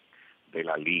lanzadores de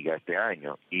la liga este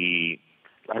año. Y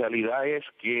la realidad es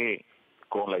que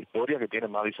con la historia que tiene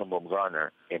Madison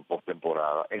Bumgarner en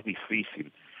postemporada, es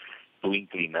difícil tú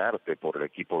inclinarte por el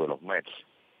equipo de los Mets,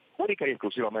 única y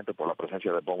exclusivamente por la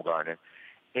presencia de Bumgarner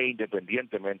e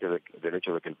independientemente del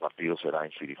hecho de que el partido será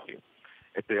en Citi Field.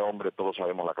 Este hombre, todos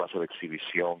sabemos la clase de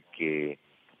exhibición que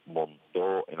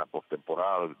montó en la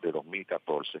postemporada de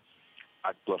 2014,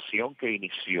 actuación que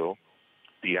inició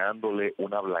tirándole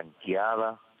una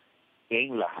blanqueada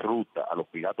en la ruta a los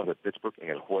Piratas de Pittsburgh en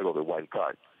el juego de Wild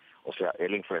Card. O sea,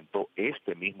 él enfrentó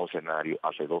este mismo escenario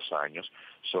hace 2 años,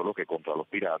 solo que contra los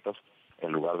Piratas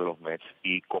en lugar de los Mets,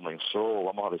 y comenzó,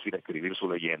 vamos a decir, a escribir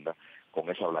su leyenda con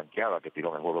esa blanqueada que tiró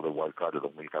en el juego de Wild Card de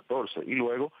 2014, y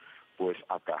luego pues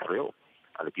acarreó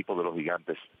al equipo de los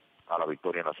Gigantes a la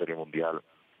victoria en la Serie Mundial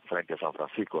frente a San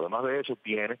Francisco. Además de eso,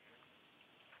 tiene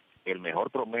el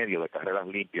mejor promedio de carreras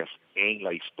limpias en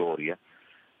la historia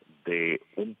de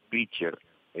un pitcher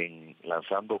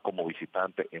lanzando como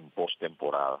visitante en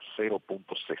postemporada,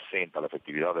 0.60 la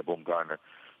efectividad de Bumgarner,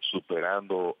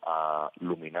 superando a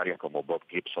luminarias como Bob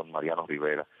Gibson, Mariano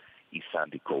Rivera y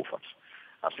Sandy Koufax.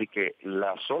 Así que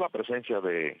la sola presencia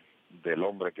del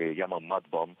hombre que llaman Matt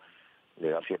Bum le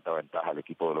da cierta ventaja al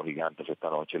equipo de los Gigantes esta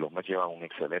noche. Los Mets llevan un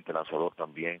excelente lanzador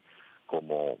también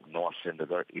como Noah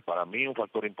Syndergaard, y para mí un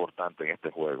factor importante en este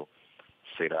juego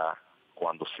será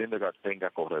cuando Syndergaard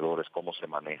tenga corredores, cómo se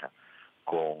maneja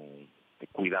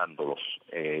cuidándolos,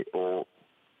 o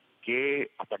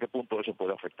hasta qué punto eso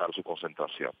puede afectar su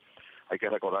concentración. Hay que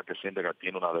recordar que Syndergaard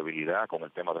tiene una debilidad con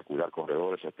el tema de cuidar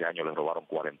corredores. Este año le robaron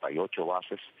 48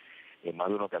 bases. En más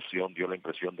de una ocasión dio la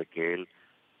impresión de que él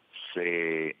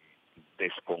se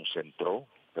desconcentró,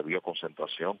 perdió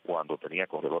concentración cuando tenía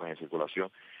corredores en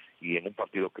circulación, y en un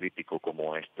partido crítico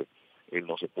como este, él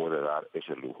no se puede dar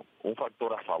ese lujo. Un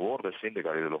factor a favor de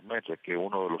Syndergaard y de los Mets es que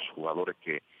uno de los jugadores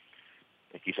que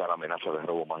es quizá la amenaza de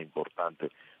robo más importante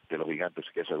de los Gigantes,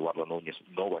 que es Eduardo Núñez,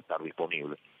 no va a estar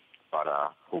disponible para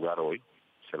jugar hoy.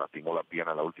 Se lastimó la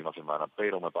pierna la última semana,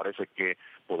 pero me parece que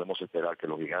podemos esperar que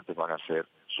los Gigantes van a ser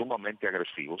sumamente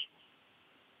agresivos,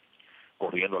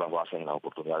 corriendo las bases en las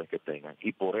oportunidades que tengan,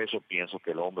 y por eso pienso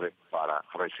que el hombre para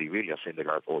recibirle a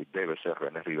Syndergaard hoy debe ser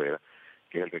René Rivera,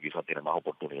 que es el que quizá tiene más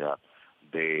oportunidad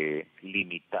de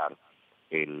limitar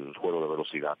el juego de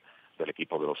velocidad del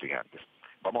equipo de los Gigantes.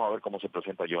 Vamos a ver cómo se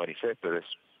presenta Johnny Céspedes.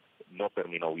 No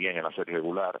terminó bien en la serie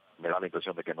regular, me da la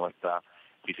impresión de que no está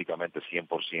físicamente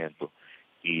 100%,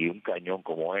 y un cañón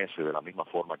como ese, de la misma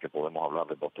forma que podemos hablar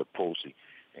de Buster Posey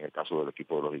en el caso del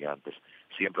equipo de los Gigantes,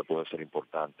 siempre puede ser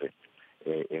importante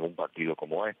en un partido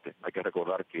como este. Hay que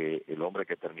recordar que el hombre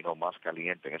que terminó más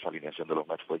caliente en esa alineación de los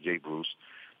Mets fue Jay Bruce,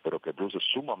 pero que Bruce es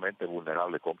sumamente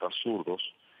vulnerable contra zurdos,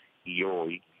 y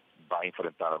hoy va a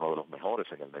enfrentar a uno de los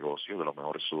mejores en el negocio, de los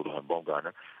mejores zurdos en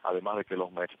Bumgarner, además de que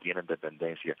los Mets tienen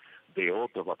dependencia de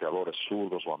otros bateadores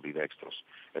zurdos o ambidextros.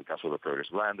 El caso de Curtis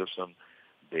Granderson,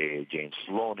 de James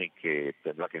Loney, que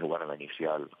tendrá que jugar en la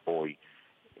inicial hoy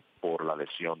por la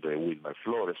lesión de Wilmer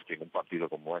Flores, que en un partido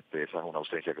como este esa es una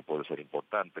ausencia que puede ser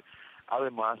importante,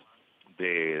 además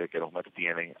de que los Mets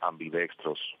tienen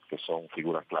ambidextros que son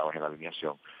figuras claves en la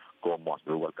alineación, como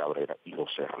Asdrúbal Cabrera y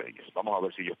José Reyes. Vamos a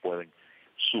ver si ellos pueden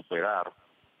superar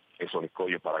esos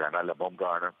escollos para ganarle a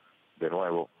Bumgarner. De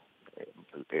nuevo,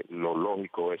 lo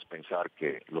lógico es pensar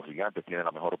que los Gigantes tienen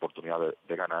la mejor oportunidad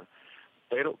de ganar,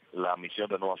 pero la misión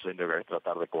de Noah Syndergaard es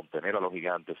tratar de contener a los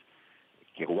Gigantes,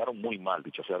 que jugaron muy mal,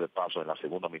 dicho sea de paso, en la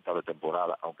segunda mitad de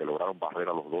temporada, aunque lograron barrer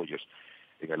a los Dodgers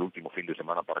en el último fin de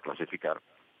semana para clasificar.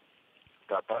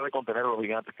 tratar de contener a los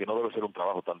Gigantes, que no debe ser un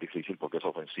trabajo tan difícil porque esa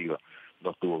ofensiva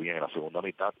no estuvo bien en la segunda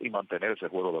mitad, y mantener ese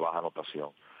juego de baja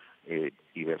anotación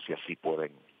y ver si así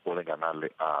pueden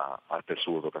ganarle a este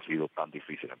zurdo que ha sido tan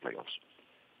difícil en playoffs.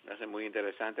 Va a ser muy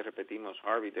interesante, repetimos,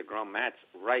 Harvey, DeGrom, Matz,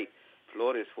 Wright,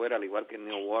 Flores fuera, al igual que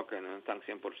Neil Walker, no están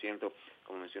 100%,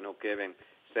 como mencionó Kevin,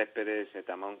 Céspedes,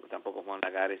 tampoco Juan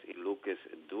Lagares y Lucas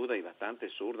Duda, y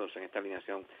bastantes zurdos en esta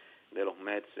alineación de los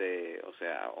Mets, o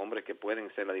sea, hombres que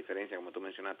pueden ser la diferencia, como tú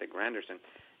mencionaste, Granderson,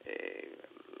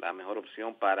 la mejor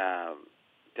opción para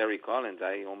Terry Collins,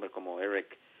 hay hombres como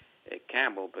Eric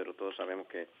Campbell, pero todos sabemos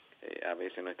que a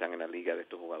veces no están en la liga de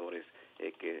estos jugadores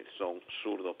que son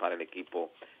zurdos para el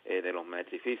equipo de los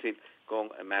Mets. Difícil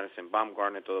con Madison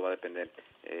Bumgarner, todo va a depender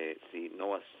si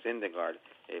Noah Syndergaard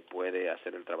puede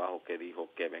hacer el trabajo que dijo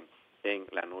Kevin en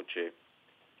la noche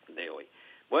de hoy.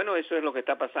 Bueno, eso es lo que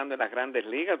está pasando en las grandes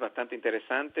ligas, bastante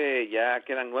interesante. Ya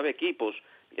quedan 9 equipos,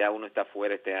 ya uno está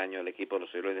fuera este año, el equipo de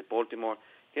los Orioles de Baltimore,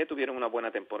 que tuvieron una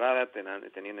buena temporada,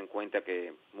 teniendo en cuenta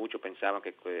que muchos pensaban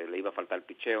que le iba a faltar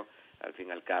picheo. Al fin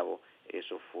y al cabo,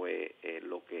 eso fue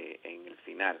lo que en el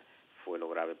final fue lo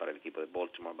grave para el equipo de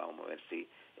Baltimore. Vamos a ver si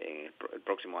el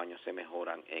próximo año se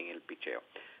mejoran en el picheo.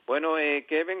 Bueno,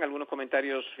 Kevin, ¿algunos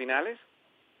comentarios finales?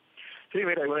 Sí,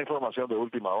 mira, hay una información de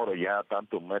última hora. Ya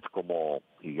tanto Mets como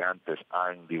Gigantes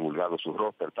han divulgado su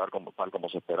roster, tal como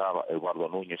se esperaba. Eduardo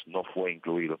Núñez no fue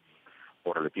incluido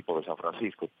por el equipo de San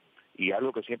Francisco. Y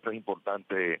algo que siempre es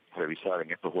importante revisar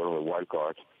en estos juegos de wild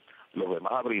cards, los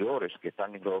demás abridores que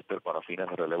están en roster para fines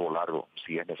de relevo largo,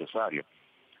 si es necesario.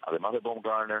 Además de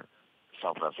Bumgarner,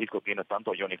 San Francisco tiene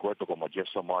tanto a Johnny Cueto como a Jeff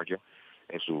Samardzija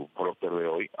en su roster de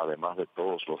hoy, además de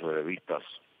todos los relevistas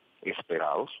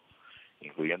esperados,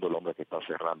 incluyendo el hombre que está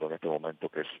cerrando en este momento,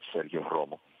 que es Sergio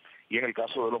Romo. Y en el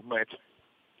caso de los Mets,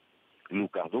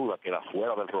 Lucas Duda queda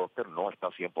fuera del roster, no está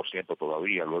 100%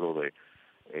 todavía, luego de,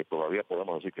 todavía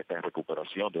podemos decir que está en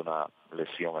recuperación de una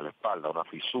lesión en la espalda, una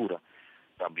fisura.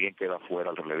 También queda fuera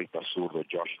el relevista zurdo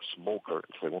Josh Smoker,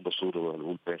 el segundo zurdo del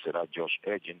bullpen será Josh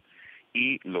Edgin,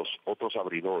 y los otros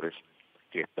abridores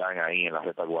que están ahí en la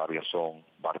retaguardia son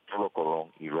Bartolo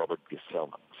Colón y Robert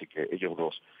Gsellman. Así que ellos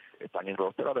dos están en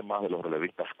roster, además de los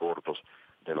relevistas cortos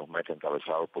de los Mets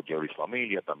encabezados por Jerry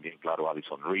Familia, también, claro,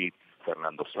 Addison Reed,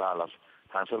 Fernando Salas,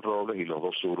 Hansel Robles y los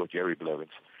dos zurdos Jerry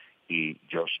Blevins y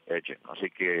Josh Edgin. Así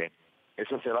que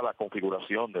esa será la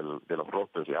configuración de los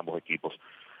rosters de ambos equipos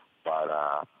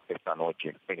para esta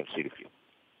noche en el Citi Field.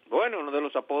 Bueno, uno de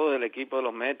los apodos del equipo de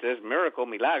los Mets es Miracle,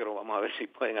 milagro. Vamos a ver si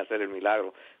pueden hacer el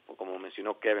milagro. Como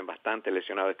mencionó Kevin, bastante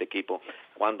lesionado este equipo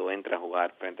cuando entra a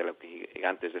jugar frente a los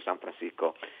Gigantes de San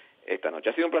Francisco esta noche.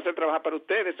 Ha sido un placer trabajar para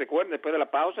ustedes. Recuerden, después de la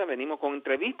pausa venimos con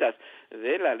entrevistas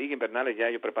de la Liga Invernales. Ya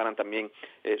ellos preparan también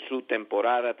su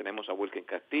temporada. Tenemos a Wilkin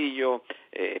Castillo,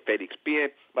 Félix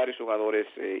Pie, varios jugadores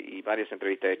y varias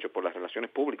entrevistas hechas por las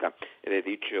relaciones públicas de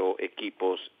dichos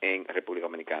equipos en República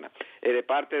Dominicana. De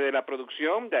parte de la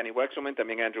producción, Danny Wexelman,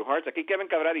 también Andrew Hart. Aquí Kevin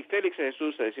Cabral y Félix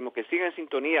Jesús. Les decimos que sigan en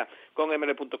sintonía con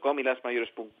ml.com y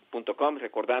lasmayores.com.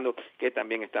 Recordando que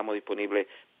también estamos disponibles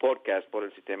podcast por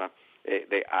el sistema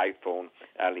de iPhone,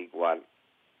 al igual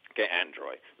que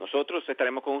Android. Nosotros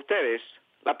estaremos con ustedes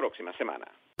la próxima semana.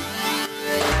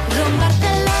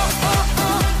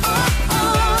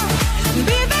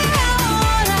 Vive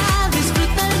ahora,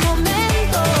 disfruta el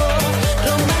momento.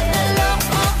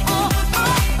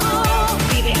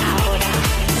 Vive ahora,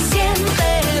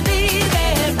 siempre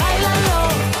vive, bailalo.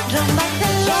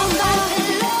 Rómbatelo,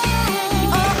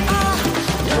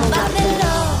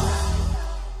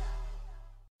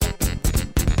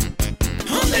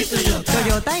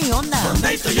 Toyota y Honda.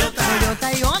 Honda y Toyota.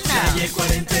 Toyota y Honda. Calle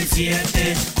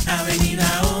 47,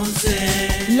 Avenida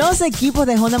 11. Los equipos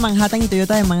de Honda Manhattan y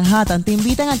Toyota de Manhattan te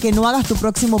invitan a que no hagas tu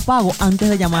próximo pago antes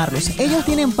de llamarlos. Ellos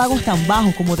tienen pagos tan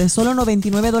bajos como de solo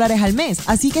 $99 al mes,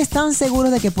 así que están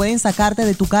seguros de que pueden sacarte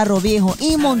de tu carro viejo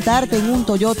y montarte en un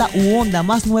Toyota u Honda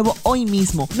más nuevo hoy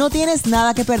mismo. No tienes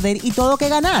nada que perder y todo que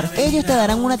ganar. Ellos te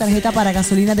darán una tarjeta para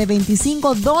gasolina de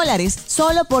 $25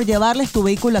 solo por llevarles tu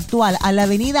vehículo actual a la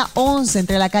Avenida 11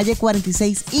 entre la calle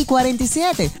 46 y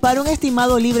 47 para un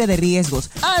estimado libre de riesgos.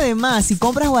 Además, si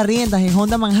compras o arriendas en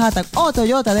Honda Manhattan o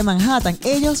Toyota de Manhattan,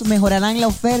 ellos mejorarán la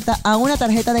oferta a una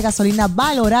tarjeta de gasolina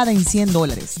valorada en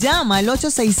 $100. Llama al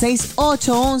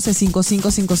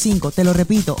 866-811-5555. Te lo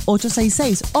repito,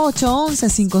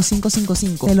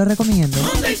 866-811-5555. Te lo recomiendo.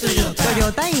 Honda y Toyota.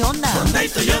 Toyota y Honda. Honda y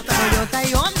Toyota. Toyota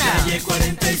y Honda. Calle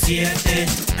 47,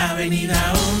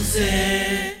 Avenida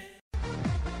 11.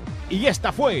 Y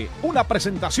esta fue una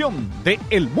presentación de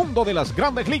El Mundo de las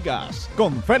Grandes Ligas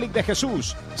con Félix de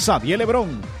Jesús, Xavier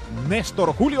Lebrón,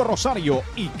 Néstor Julio Rosario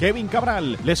y Kevin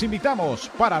Cabral. Les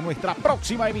invitamos para nuestra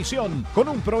próxima emisión con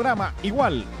un programa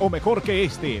igual o mejor que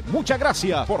este. Muchas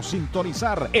gracias por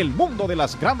sintonizar El Mundo de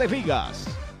las Grandes Ligas.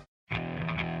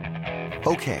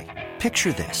 Okay,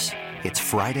 picture this. It's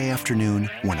Friday afternoon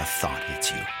when a thought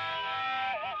hits you.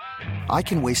 I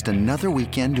can waste another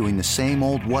weekend doing the same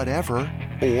old whatever,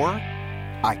 or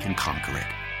I can conquer it.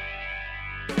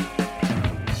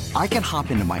 I can hop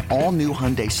into my all-new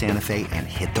Hyundai Santa Fe and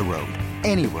hit the road.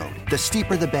 Any road. The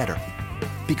steeper, the better.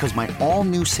 Because my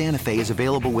all-new Santa Fe is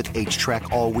available with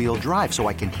H-Track all-wheel drive, so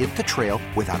I can hit the trail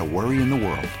without a worry in the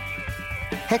world.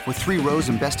 Heck, with 3 rows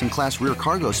and best-in-class rear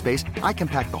cargo space, I can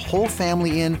pack the whole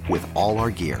family in with all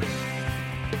our gear.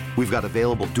 We've got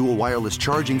available dual wireless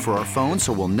charging for our phones,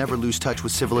 so we'll never lose touch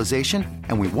with civilization,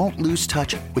 and we won't lose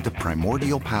touch with the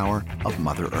primordial power of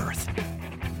Mother Earth.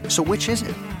 So which is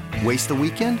it? Waste the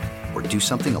weekend or do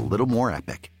something a little more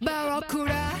epic?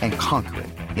 And conquer it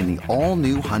in the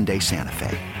all-new Hyundai Santa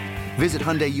Fe. Visit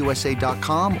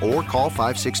HyundaiUSA.com or call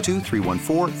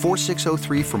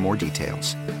 562-314-4603 for more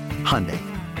details. Hyundai,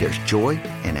 there's joy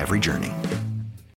in every journey.